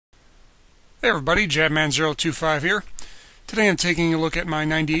Hey everybody, Jabman025 here. Today I'm taking a look at my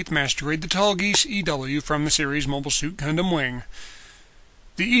 98th Master Grade, the Tallgeese EW from the series Mobile Suit Gundam Wing.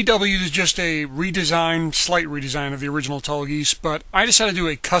 The EW is just a redesign, slight redesign of the original Tallgeese, but I decided to do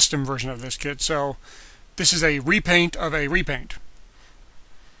a custom version of this kit, so this is a repaint of a repaint.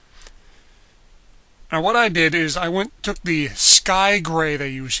 Now what I did is I took the sky gray they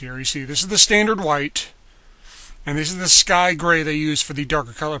use here. You see, this is the standard white, and this is the sky gray they use for the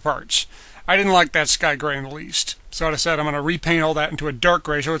darker color parts. I didn't like that sky gray in the least, so I decided I'm going to repaint all that into a dark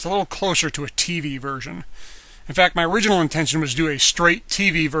gray so it's a little closer to a TV version. In fact, my original intention was to do a straight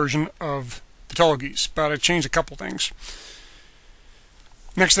TV version of the Tallgeese, but I changed a couple things.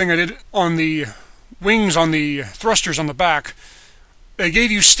 Next thing I did on the wings, on the thrusters on the back, they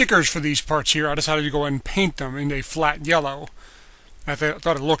gave you stickers for these parts here. I decided to go ahead and paint them in a flat yellow. I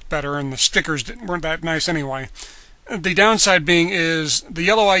thought it looked better, and the stickers weren't that nice anyway. The downside being is the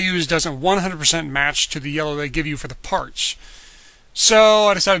yellow I use doesn't 100% match to the yellow they give you for the parts. So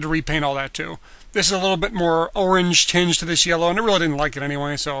I decided to repaint all that too. This is a little bit more orange tinge to this yellow, and I really didn't like it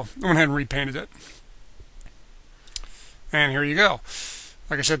anyway, so I went ahead and repainted it. And here you go.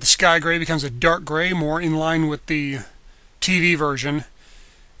 Like I said, the sky gray becomes a dark gray, more in line with the TV version.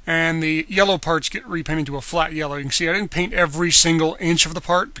 And the yellow parts get repainted to a flat yellow. You can see I didn't paint every single inch of the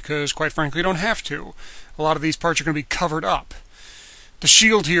part because, quite frankly, you don't have to. A lot of these parts are going to be covered up. The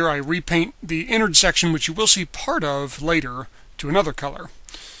shield here, I repaint the innard section, which you will see part of later, to another color.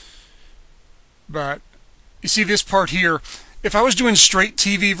 But you see this part here, if I was doing straight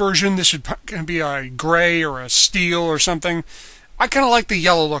TV version, this would be a gray or a steel or something. I kind of like the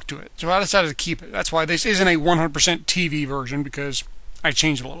yellow look to it, so I decided to keep it. That's why this isn't a 100% TV version, because I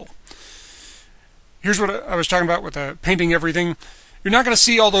changed a little. Here's what I was talking about with painting everything. You're not going to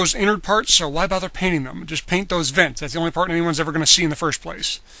see all those innard parts, so why bother painting them? Just paint those vents. That's the only part anyone's ever going to see in the first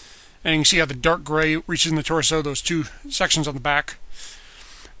place. And you can see how the dark gray reaches in the torso, those two sections on the back.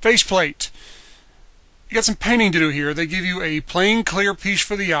 Faceplate. You got some painting to do here. They give you a plain clear piece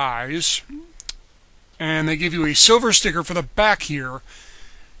for the eyes, and they give you a silver sticker for the back here.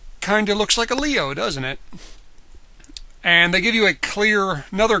 Kind of looks like a Leo, doesn't it? And they give you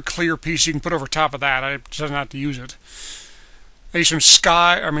another clear piece you can put over top of that. I decided not to use it. I used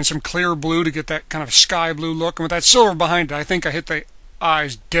some clear blue to get that kind of sky blue look. And with that silver behind it, I think I hit the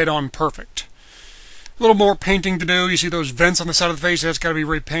eyes dead on perfect. A little more painting to do. You see those vents on the side of the face? That's got to be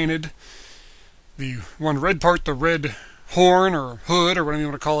repainted. The one red part, the red horn or hood or whatever you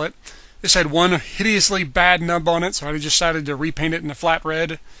want to call it. This had one hideously bad nub on it, so I decided to repaint it in a flat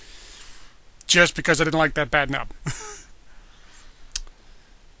red. Just because I didn't like that bad nub.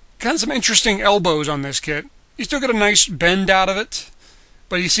 Kind of some interesting elbows on this kit. You still get a nice bend out of it,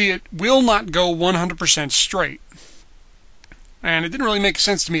 but you see it will not go 100% straight. And it didn't really make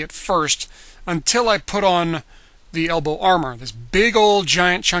sense to me at first until I put on the elbow armor. This big old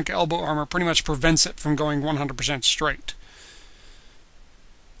giant chunk of elbow armor pretty much prevents it from going 100% straight.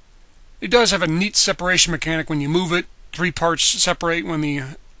 It does have a neat separation mechanic when you move it. 3 parts separate when the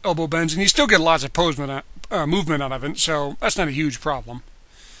elbow bends, and you still get lots of movement out of it, so that's not a huge problem.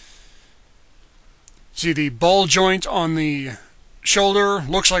 See the ball joint on the shoulder,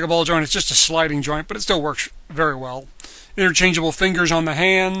 looks like a ball joint, it's just a sliding joint, but it still works very well. Interchangeable fingers on the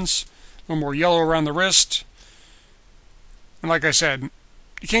hands, a little more yellow around the wrist. And like I said,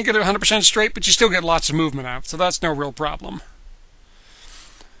 you can't get it 100% straight, but you still get lots of movement out, so that's no real problem.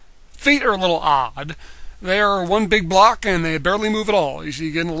 Feet are a little odd. They are one big block and they barely move at all. You see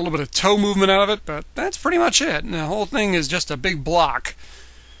you getting a little bit of toe movement out of it, but that's pretty much it. And the whole thing is just a big block.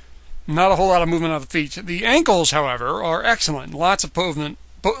 Not a whole lot of movement out of the feet. The ankles, however, are excellent. Lots of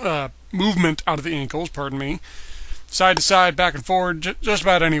movement out of the ankles, pardon me. Side to side, back and forward, just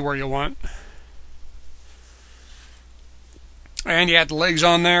about anywhere you want. And you add the legs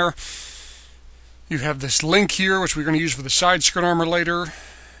on there. You have this link here, which we're going to use for the side skirt armor later.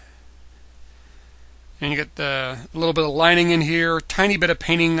 And you get a little bit of lining in here. Tiny bit of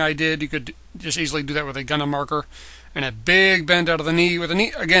painting I did. You could just easily do that with a gundam marker. And a big bend out of the knee with a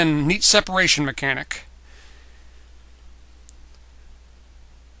neat separation mechanic.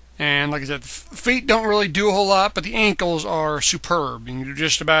 And like I said, feet don't really do a whole lot, but the ankles are superb. You can do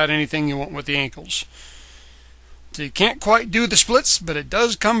just about anything you want with the ankles. So you can't quite do the splits, but it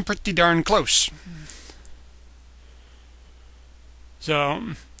does come pretty darn close. So,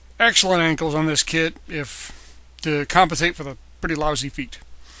 excellent ankles on this kit to compensate for the pretty lousy feet.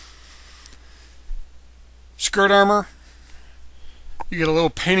 Skirt armor. You get a little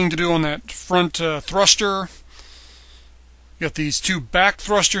painting to do on that front thruster. You got these 2 back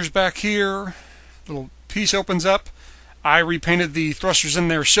thrusters back here. Little piece opens up. I repainted the thrusters in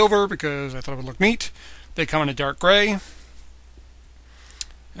there silver because I thought it would look neat. They come in a dark gray.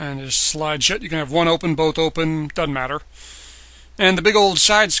 And just slide shut. You can have one open, both open, doesn't matter. And the big old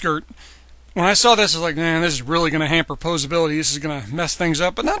side skirt, when I saw this, I was like, man, this is really going to hamper posability. This is going to mess things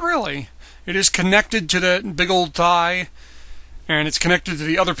up, but not really. It is connected to that big old thigh, and it's connected to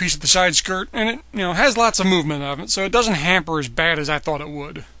the other piece of the side skirt, and it has lots of movement of it, so it doesn't hamper as bad as I thought it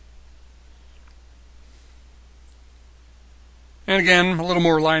would. And again, a little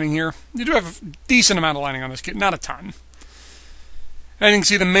more lining here. You do have a decent amount of lining on this kit, not a ton. And you can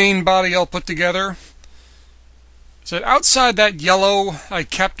see the main body all put together. So outside that yellow I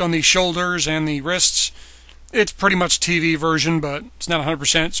kept on the shoulders and the wrists, it's pretty much TV version, but it's not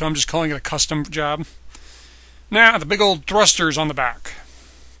 100%, so I'm just calling it a custom job. Now, the big old thrusters on the back.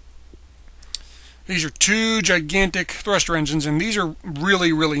 These are two gigantic thruster engines, and these are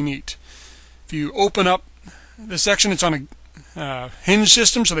really, really neat. If you open up this section, it's on a hinge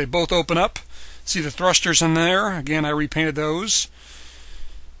system, so they both open up. See the thrusters in there. Again, I repainted those.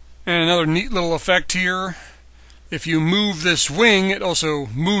 And another neat little effect here. If you move this wing, it also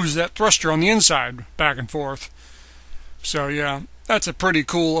moves that thruster on the inside back and forth. So yeah, that's a pretty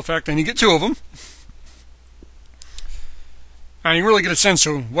cool effect, and you get two of them. And you really get a sense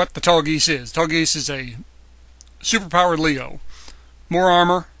of what the Tallgeese is. Tallgeese is a superpowered Leo. More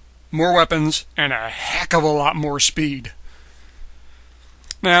armor, more weapons, and a heck of a lot more speed.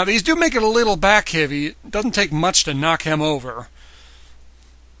 Now, these do make it a little back heavy. It doesn't take much to knock him over.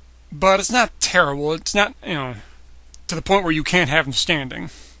 But it's not terrible. It's not, to the point where you can't have him standing.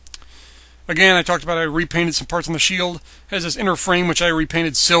 Again, I talked about I repainted some parts on the shield. It has this inner frame which I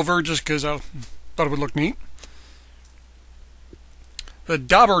repainted silver just because I thought it would look neat. The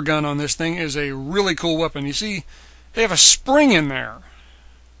dauber gun on this thing is a really cool weapon. You see, they have a spring in there.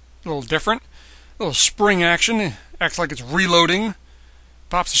 A little different. A little spring action. It acts like it's reloading.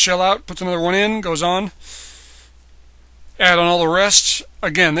 Pops the shell out, puts another one in, goes on. Add on all the rest.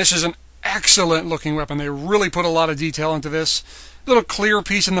 Again, this is an excellent looking weapon. They really put a lot of detail into this. Little clear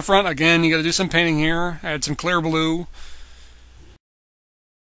piece in the front. Again, you got to do some painting here. Add some clear blue.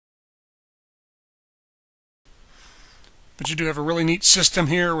 But you do have a really neat system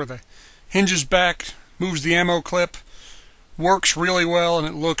here where the hinges back, moves the ammo clip, works really well, and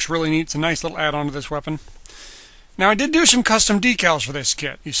it looks really neat. It's a nice little add-on to this weapon. Now, I did do some custom decals for this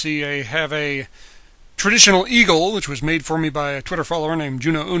kit. You see, I have a traditional eagle, which was made for me by a Twitter follower named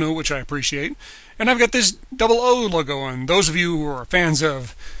Juno Uno, which I appreciate. And I've got this O logo on. Those of you who are fans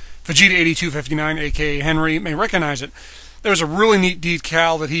of Vegeta8259, aka Henry, may recognize it. There was a really neat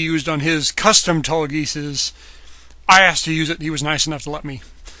decal that he used on his custom Tallgeeses. I asked to use it. He was nice enough to let me.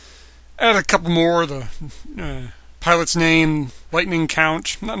 Add a couple more. The pilot's name, lightning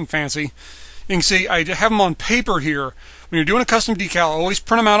count, nothing fancy. You can see I have them on paper here. When you're doing a custom decal, always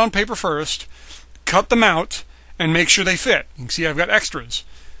print them out on paper first, cut them out, and make sure they fit. You can see I've got extras.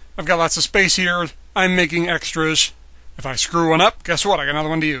 I've got lots of space here. I'm making extras. If I screw one up, guess what? I got another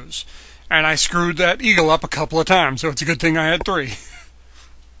one to use. And I screwed that eagle up a couple of times, so it's a good thing I had three.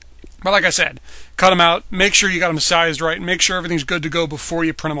 But like I said, cut them out, make sure you got them sized right, and make sure everything's good to go before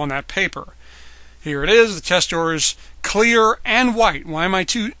you print them on that paper. Here it is. The test door is clear and white. Why am I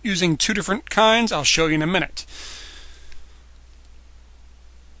using two different kinds? I'll show you in a minute.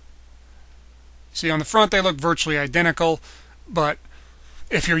 See, on the front they look virtually identical, but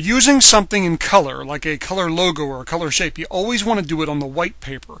if you're using something in color, like a color logo or a color shape, you always want to do it on the white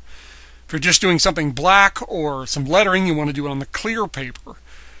paper. If you're just doing something black or some lettering, you want to do it on the clear paper.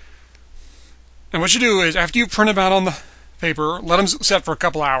 And what you do is, after you print them out on the paper, let them set for a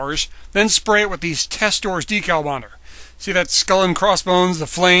couple hours, then spray it with these test doors decal bonder. See that skull and crossbones, the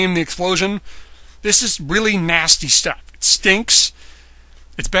flame, the explosion? This is really nasty stuff. It stinks.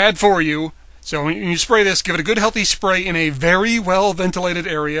 It's bad for you. So when you spray this, give it a good healthy spray in a very well ventilated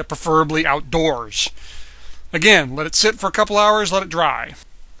area, preferably outdoors. Again, let it sit for a couple hours, let it dry.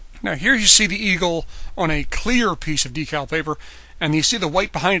 Now here you see the eagle on a clear piece of decal paper, and you see the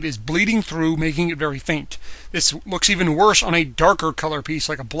white behind it is bleeding through, making it very faint. This looks even worse on a darker color piece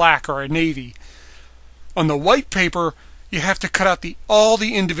like a black or a navy. On the white paper, you have to cut out all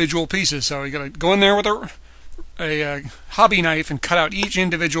the individual pieces. So you got to go in there with a hobby knife and cut out each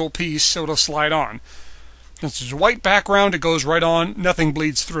individual piece so it'll slide on. Since there's a white background, it goes right on, nothing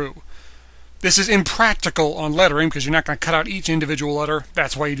bleeds through. This is impractical on lettering because you're not going to cut out each individual letter.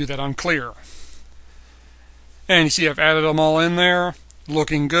 That's why you do that on clear. And you see I've added them all in there,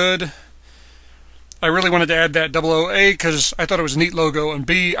 looking good. I really wanted to add that A because I thought it was a neat logo, and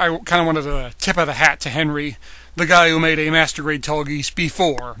B, I kind of wanted a tip of the hat to Henry, the guy who made a master grade Tallgeese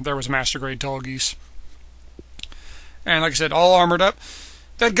before there was a master grade Tallgeese. And like I said, all armored up.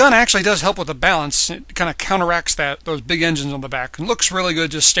 That gun actually does help with the balance. It kind of counteracts those big engines on the back. It looks really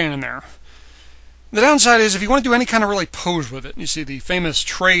good just standing there. The downside is if you want to do any kind of really pose with it, you see the famous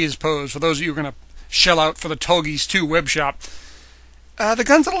trays pose for those of you who are going to shell out for the Tallgeese 2 web shop. The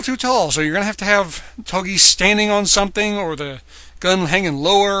gun's a little too tall, so you're going to have Tallgeese standing on something or the gun hanging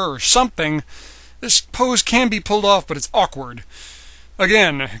lower or something. This pose can be pulled off, but it's awkward.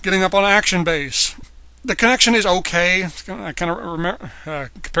 Again, getting up on action base. The connection is okay. I kind of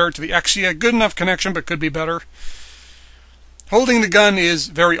compare it to the Exia. Good enough connection, but could be better. Holding the gun is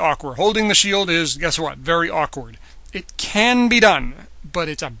very awkward. Holding the shield is, guess what, very awkward. It can be done, but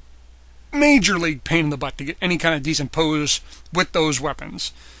it's a major league pain in the butt to get any kind of decent pose with those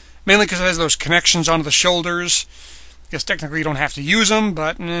weapons. Mainly because it has those connections onto the shoulders. I guess technically you don't have to use them,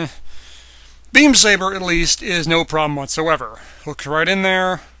 but Beam Saber, at least, is no problem whatsoever. Hooks right in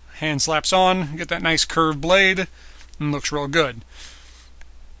there. Hand slaps on, get that nice curved blade, and looks real good.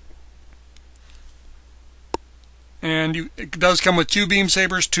 And it does come with 2 beam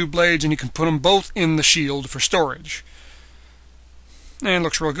sabers, 2 blades, and you can put them both in the shield for storage. And it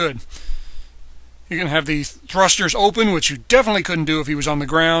looks real good. You can have the thrusters open, which you definitely couldn't do if he was on the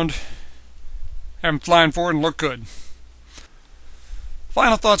ground. Have him flying forward and look good.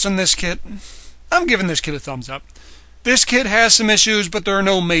 Final thoughts on this kit. I'm giving this kit a thumbs up. This kit has some issues, but there are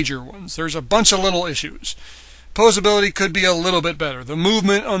no major ones. There's a bunch of little issues. Posability could be a little bit better. The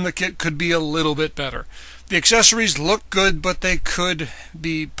movement on the kit could be a little bit better. The accessories look good, but they could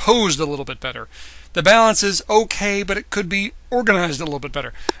be posed a little bit better. The balance is okay, but it could be organized a little bit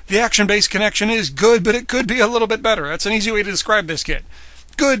better. The action-based connection is good, but it could be a little bit better. That's an easy way to describe this kit.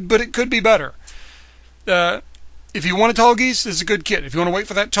 Good, but it could be better. If you want a Tallgeese, this is a good kit. If you want to wait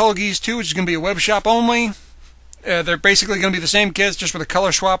for that Tallgeese 2, which is going to be a web shop only, they're basically going to be the same kits, just with a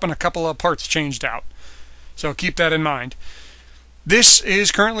color swap and a couple of parts changed out. So keep that in mind. This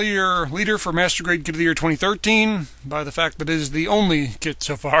is currently your leader for Master Grade Kit of the Year 2013, by the fact that it is the only kit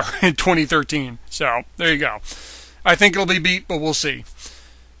so far in 2013. So, there you go. I think it'll be beat, but we'll see.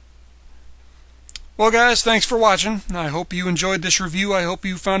 Well guys, thanks for watching. I hope you enjoyed this review. I hope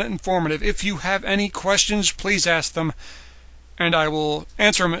you found it informative. If you have any questions, please ask them, and I will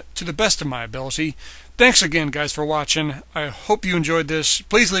answer them to the best of my ability. Thanks again, guys, for watching. I hope you enjoyed this.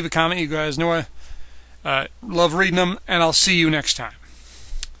 Please leave a comment. You guys know I love reading them, and I'll see you next time.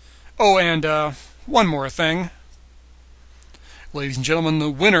 Oh, and one more thing. Ladies and gentlemen,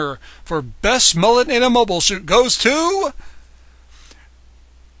 the winner for Best Mullet in a Mobile Suit goes to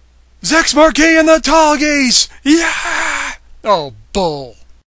Zex Marquis and the Tallgeese! Yeah! Oh, bull.